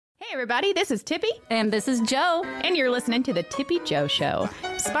Hey everybody, this is Tippy. And this is Joe. And you're listening to the Tippy Joe Show.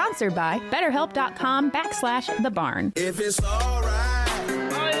 Sponsored by BetterHelp.com/The Barn. If it's alright,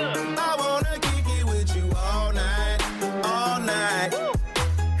 I wanna kick it with you all night, all night.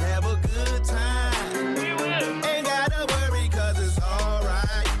 Have a good time. We will. Ain't gotta worry, cause it's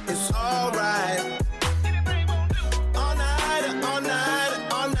alright, it's alright. All night, all night,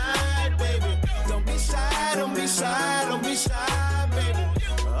 all night, baby. Don't be shy, don't be shy, don't be shy, baby.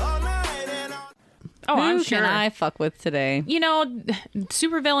 All night and all. Oh, Who I'm sure. can I fuck with today? You know,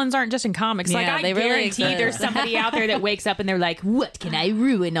 supervillains aren't just in comics. Like, Yeah, I they really guarantee exist. there's somebody out there that wakes up and they're like, what can I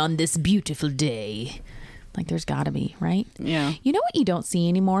ruin on this beautiful day? Like, there's gotta be, right? Yeah. You know what you don't see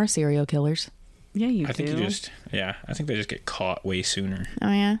anymore? Serial killers. Yeah, you I think do. I think they just get caught way sooner.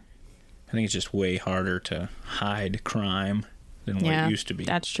 Oh, yeah? I think it's just way harder to hide crime than what Yeah, it used to be.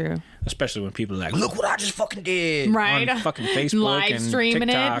 that's true. Especially when people are like, look what I just fucking did. Right. On fucking Facebook Live and streaming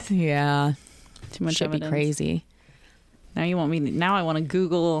TikTok. it. Yeah. Too much Should be evidence. crazy. Now you want me? Now I want to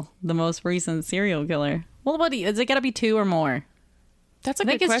Google the most recent serial killer. Well, what is it? Got to be two or more? That's a I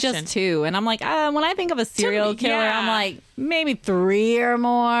think good it's question. just two, and I'm like, when I think of a serial killer, yeah. I'm like maybe three or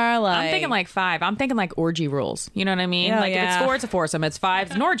more. Like I'm thinking like 5. I'm thinking like orgy rules. You know what I mean? Oh, Like if yeah. it's 4, it's a foursome. It's 5,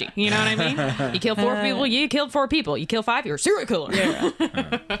 it's an orgy. You know what I mean? You kill 4 people, you killed 4 people. You kill 5, you're a serial killer.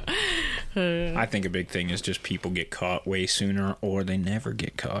 I think a big thing is just people get caught way sooner or they never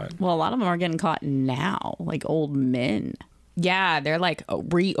get caught. well, a lot of them are getting caught now, like old men. Yeah, they're like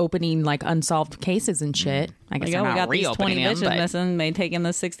reopening like unsolved cases and shit. I guess Like, they're we not got these 20 reopening them, bitches but missing. They taking the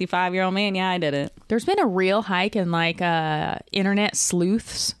 65-year-old man. Yeah, I did it. there's been a real hike in like internet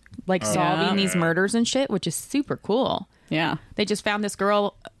sleuths like solving these murders and shit, which is super cool. Yeah. They just found this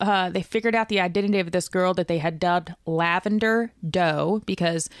girl. They figured out the identity of this girl that they had dubbed Lavender Doe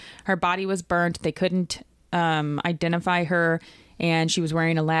because her body was burnt. They couldn't identify her, and she was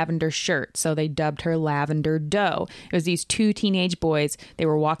wearing a lavender shirt. So they dubbed her Lavender Doe. It was these 2 teenage boys. They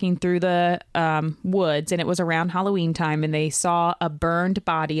were walking through the woods, and it was around Halloween time, and they saw a burned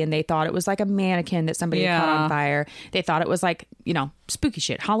body, and they thought it was like a mannequin that somebody had caught on fire. They thought it was like, you know, spooky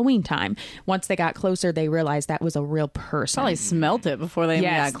shit, Halloween time. Once they got closer, they realized that was a real person. Probably smelt it before they even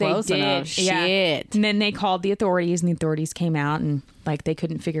got close they did. enough. Yeah. Shit. And then they called the authorities, and the authorities came out, and like they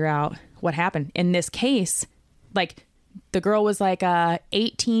couldn't figure out what happened. In this case, like the girl was like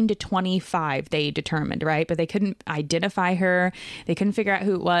 18 to 25, they determined, right? But they couldn't identify her. They couldn't figure out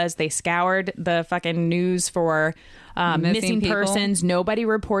who it was. They scoured the fucking news for missing people? persons. Nobody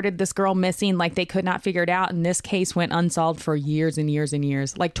reported this girl missing. Like they could not figure it out. And this case went unsolved for years and years and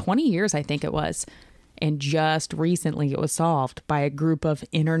years, like 20 years, I think it was. And just recently it was solved by a group of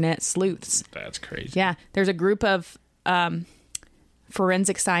internet sleuths. That's crazy. Yeah. There's a group of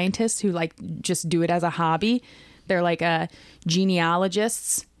forensic scientists who like just do it as a hobby. They're like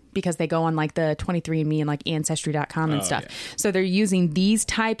genealogists because they go on like the 23andMe and like Ancestry.com and stuff. Yeah. So they're using these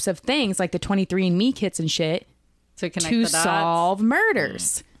types of things like the 23andMe kits and shit To connect to the dots. solve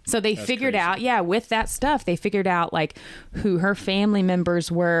murders. So they figured crazy. out, with that stuff, they figured out like who her family members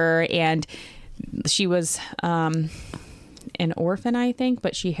were, and she was an orphan, I think,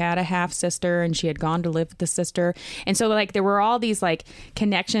 but she had a half sister and she had gone to live with the sister. And so like there were all these like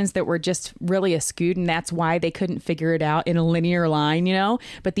connections that were just really skewed, and that's why they couldn't figure it out in a linear line, you know?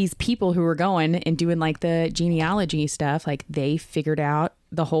 But these people who were going and doing like the genealogy stuff, like they figured out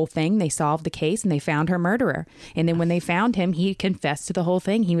the whole thing. They solved the case and they found her murderer. And then when they found him, he confessed to the whole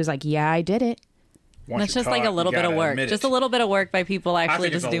thing. He was like, yeah, I did it. Once That's you're just like a caught, little you bit of gotta work. admit Just it. a little bit of work by people I actually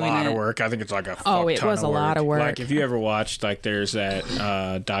think it's just a doing lot it. of work. I think it's like a fuck Oh, it ton was of a lot of work. Like if you ever watched, like there's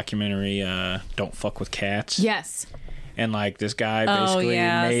that documentary, Don't Fuck with Cats. Yes. And like this guy basically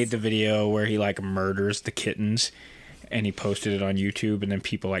yes. made the video where he like murders the kittens, and he posted it on YouTube, and then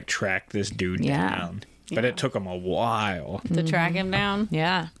people like tracked this dude Yeah. down. But it took him a while. To track him down.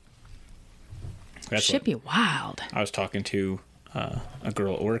 Yeah. That's Should what be wild. I was talking to a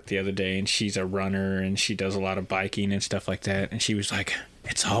girl at work the other day, and she's a runner, and she does a lot of biking and stuff like that. And she was like,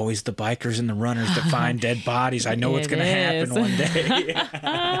 "It's always the bikers and the runners that find dead bodies. I know it's It going to happen is. one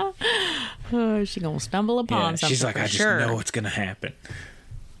day." Oh, she gonna stumble upon something. she's like, for "I just sure. know it's going to happen."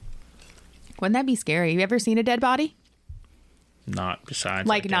 Wouldn't that be scary? You ever seen a dead body? Not besides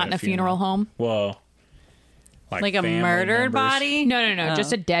Like not at in a funeral home? Well, Like a family murdered members. body? No. Oh.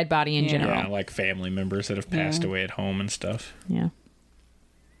 Just a dead body in Yeah. general. Yeah, like family members that have passed away at home and stuff. Yeah.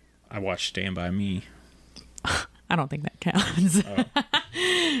 I watched Stand By Me. I don't think that counts. Oh,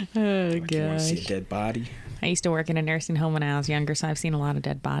 Like, you want to see a gosh. dead body? I used to work in a nursing home when I was younger, so I've seen a lot of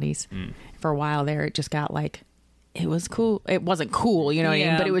dead bodies. For a while there, it just got like, it was cool. It wasn't cool, you know what I mean?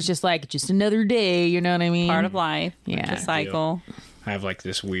 Yeah. But it was just like, just another day, you know what I mean? Part of life. Yeah. It's a cycle. I have like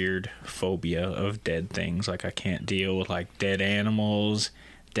this weird phobia of dead things. Like I can't deal with like dead animals,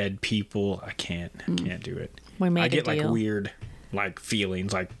 dead people. I can't do it. We made I a get like deal. weird like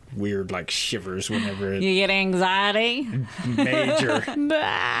feelings, like weird like shivers whenever You get anxiety? major.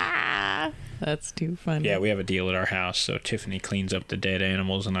 That's too funny. Yeah, we have a deal at our house. So Tiffany cleans up the dead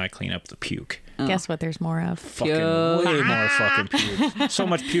animals and I clean up the puke. Guess what? There's more of. Fucking way more fucking puke. So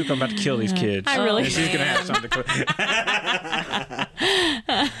much puke, I'm about to kill these kids. I really And she's gonna have something to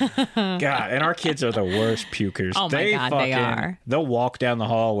God, and our kids are the worst pukers. Oh my God, they are. They'll walk down the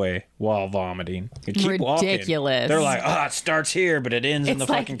hallway while vomiting. And keep Ridiculous. Walking. They're like, it starts here, but it ends in the It's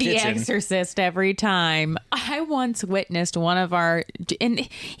like fucking The kitchen. Exorcist every time. I once witnessed one of our, and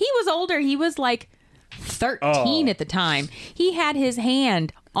he was older. He was like 13 at the time. He had his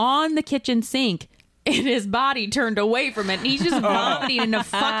hand on the kitchen sink and his body turned away from it. And he's just vomiting in a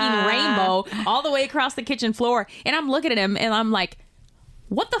fucking rainbow all the way across the kitchen floor. And I'm looking at him and I'm like,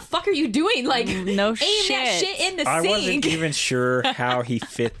 what the fuck are you doing? Like, No aim that shit. shit in the I sink. wasn't even sure how he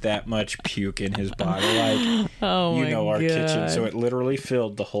fit that much puke in his body. Like, Oh my our kitchen. God. So it literally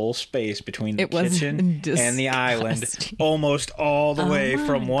filled the whole space between the It was kitchen and the island, disgusting. almost all the way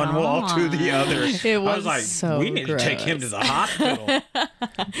from one wall to the other. It I was was like, so we need to take him to gross. the hospital.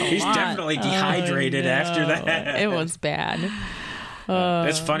 He's definitely dehydrated after that. It was bad.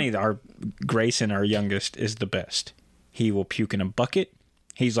 It's funny. Our Grayson, our youngest, is the best. He will puke in a bucket.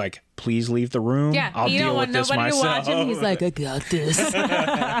 He's like, please leave the room. Yeah, I'll you deal don't want with this nobody myself. to watch him. He's like, I got this.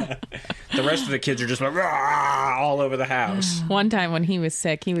 The rest of the kids are just like, "Rah," all over the house. One time when he was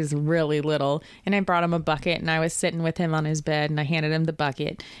sick, he was really little, and I brought him a bucket, and I was sitting with him on his bed, and I handed him the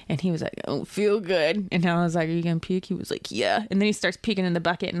bucket, and he was like, I don't feel good. And I was like, are you going to puke? He was like, yeah. And then he starts puking in the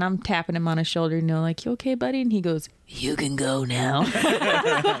bucket, and I'm tapping him on his shoulder, and I'm like, you okay, buddy? And he goes, you can go now.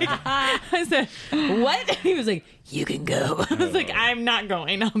 I said, what? He was like, you can go. I was like, I'm not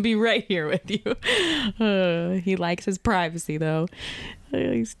going. I'll be right here with you. He likes his privacy, though.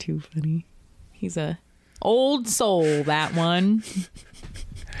 He's too funny. He's a old soul, that one.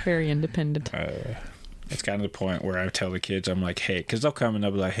 Very independent. It's gotten to the point where I tell the kids, I'm like, hey, because they'll come and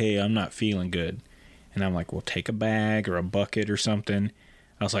they'll be like, hey, I'm not feeling good. And I'm like, well, take a bag or a bucket or something.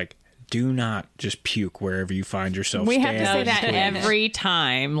 I was like, do not just puke wherever you find yourself We have standing. to say that please. every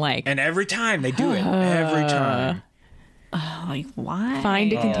time. Like, And every time they do it. Every time. Like, why?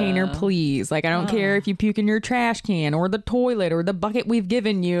 find a container, please. Like, I don't care if you puke in your trash can or the toilet or the bucket we've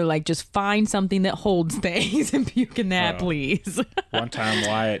given you. Like, just find something that holds things and puke in that, please. One time,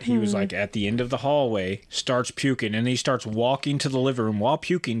 Wyatt, he was like at the end of the hallway, starts puking, and he starts walking to the living room while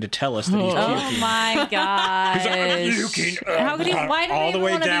puking to tell us that he's Oh puking. my god! He's like, I'm puking. How could he? Why did all he the even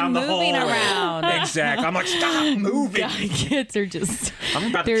way want to down be the moving hallway. around? Exactly. I'm like, stop moving. Kids are just, I'm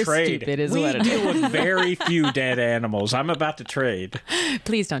about they're to trade. stupid is we what it deal with very few dead animals. I'm about to trade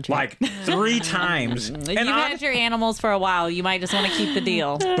Please don't trade. like 3 times. And You've had your animals for a while. You might just want to keep the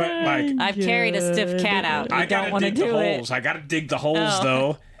deal. but like I've carried a stiff cat out. You I don't gotta want to dig the do it. holes. I gotta dig the holes Oh.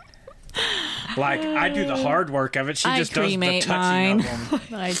 though. Like I do the hard work of it. She I just does the cremate touching mine. of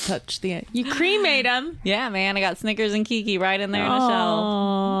them. I touched the. You cremate them. Yeah, man. I got Snickers and Kiki right in there in the shelf.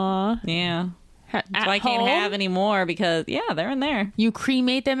 Aww. Yeah. At So I can't home? have any more because they're in there. You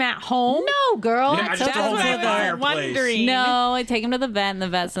cremate them at home? No, girl. Yeah, I just That's throw them what in I the was fireplace. wondering. No, I take them to the vet, and the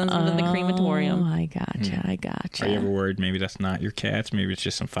vet sends them to the Oh, crematorium. I gotcha. I gotcha. Are you ever worried maybe that's not your cats? Maybe it's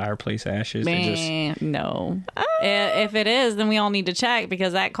just some fireplace ashes? They just Man, no. If it is, then we all need to check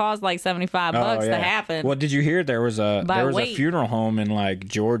because that cost like $75 to happen. Well, did you hear there was a By a weight. funeral home in like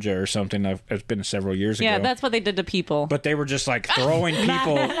Georgia or something? It's been several years Yeah, ago. that's what they did to people. But they were just like throwing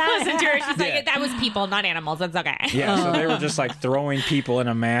people. Listen to her. She's Yeah. like, that was people, not animals. That's okay. Yeah, so they were just like throwing people in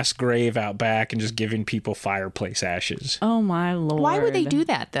a mass grave out back and just giving people fireplace ashes. Oh my lord! Why would they do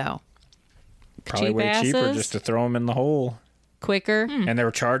that, though? Probably cheap way cheaper asses? just to throw them in the hole. quicker? And they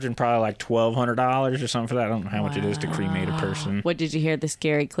were charging probably like $1,200 or something for that. I don't know how much it is to cremate a person. What did you hear? The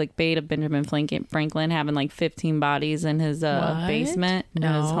scary clickbait of Benjamin Franklin having like 15 bodies in his What? basement in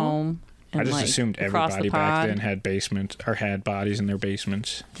No. his home. I and, just like, assumed across everybody the back pond. then had basements or had bodies in their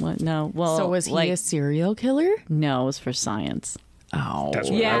basements. What? No. Well, So was he like, a serial killer? no, it was for science. Oh. That's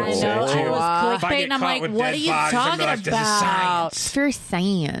what Yeah, I would I say know. too. It was If I clickbait, get and I'm caught like, with what dead are you bodies, I'm talking like, this is about? science. It's for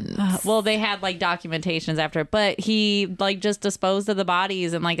science. Well, they had like documentations after it, but he like just disposed of the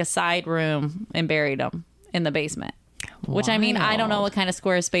bodies in like a side room and buried them in the basement. Which I mean, I don't know what kind of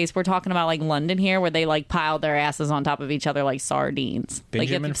square space we're talking about, like London here, where they like piled their asses on top of each other like sardines.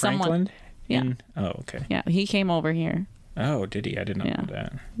 Benjamin like if someone, Franklin? Yeah. Oh, okay. yeah, he came over here. Oh, did he? I did not Yeah. know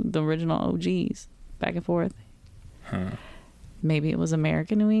that. The original OGs, back and forth. Maybe it was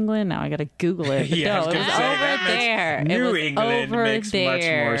American New England. Now I got to Google it. But Yeah, I was no, it gonna was say, over that makes- there. New it was England over makes there. much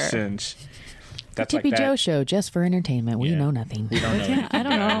more sense. That's Tippy like that. Joe show just for entertainment. We Yeah. know nothing. We don't know. Yeah, I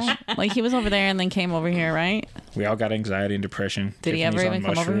don't anything, know. guys. Like he was over there and then came over here, right? We all got anxiety and depression. Did he Tiffany's ever on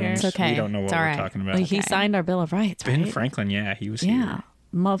even come over here? mushrooms. It's okay. We don't know what It's all we're right. talking about. Like he signed our Bill of Rights, Ben right? Franklin, yeah, he was Yeah, here.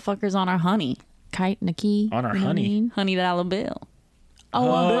 motherfuckers on our honey, Kite and a key. On our you know what I honey. mean? $100 bill.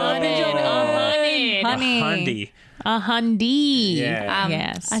 Oh, a Honey. Hundy. A hundy. Yeah.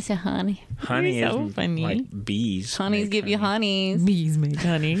 Yes. I said honey. Honey You're so is funny. like bees. Honeys make give you honeys. Bees make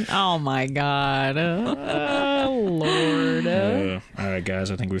honey. Oh my God. Oh, Lord. All right,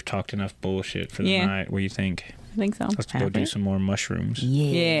 guys. I think we've talked enough bullshit for the Yeah. night. What do you think? I think so. Let's go do Happy? some more mushrooms.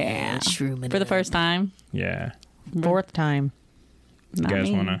 Yeah. Shrooming For the it. first time. Yeah. Fourth time. You Not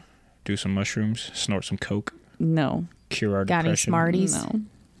guys me. want to do some mushrooms? Snort some coke? No. Cure our Got any depression? Smarties? No.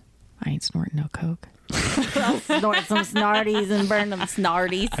 I ain't snorting no coke. Snort some Snarties and burn them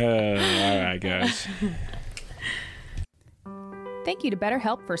Snarties. All right, guys. Thank you to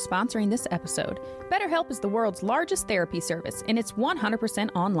BetterHelp for sponsoring this episode. BetterHelp is the world's largest therapy service, and it's 100%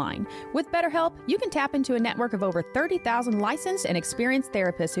 online. With BetterHelp, you can tap into a network of over 30,000 licensed and experienced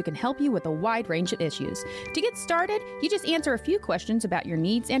therapists who can help you with a wide range of issues. To get started, you just answer a few questions about your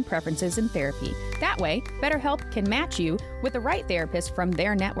needs and preferences in therapy. That way, BetterHelp can match you with the right therapist from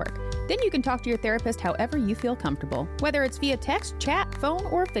their network. Then you can talk to your therapist however you feel comfortable, whether it's via text, chat, phone,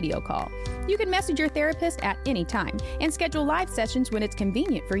 or video call. You can message your therapist at any time and schedule live sessions when it's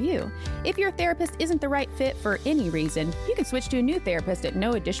convenient for you. If your therapist isn't the right fit for any reason, you can switch to a new therapist at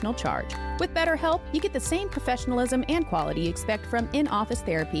no additional charge. With BetterHelp, you get the same professionalism and quality you expect from in-office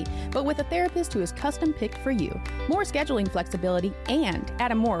therapy, but with a therapist who is custom-picked for you. More scheduling flexibility and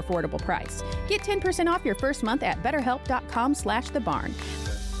at a more affordable price. Get 10% off your first month at betterhelp.com/thebarn.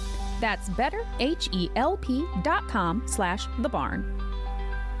 That's betterhelp.com/thebarn.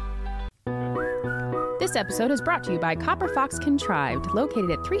 This episode is brought to you by Copper Fox Contrived, located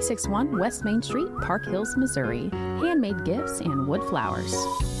at 361 West Main Street, Park Hills, Missouri. Handmade gifts and wood flowers.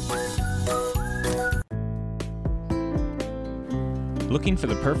 Looking for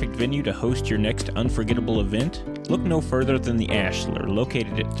the perfect venue to host your next unforgettable event? Look no further than the Ashler,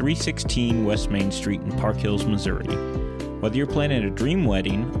 located at 316 West Main Street in Park Hills, Missouri. Whether you're planning a dream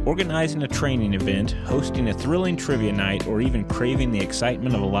wedding, organizing a training event, hosting a thrilling trivia night, or even craving the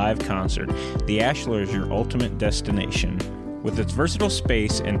excitement of a live concert, the Ashler is your ultimate destination. With its versatile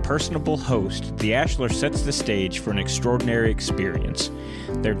space and personable host, the Ashler sets the stage for an extraordinary experience.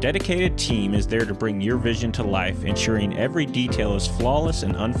 Their dedicated team is there to bring your vision to life, ensuring every detail is flawless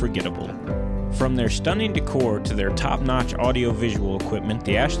and unforgettable. From their stunning decor to their top-notch audio-visual equipment,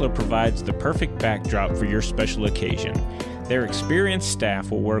 the Ashler provides the perfect backdrop for your special occasion. Their experienced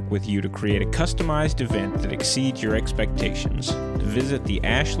staff will work with you to create a customized event that exceeds your expectations. Visit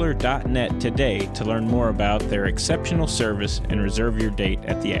theashler.net today to learn more about their exceptional service and reserve your date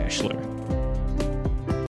at the Ashler.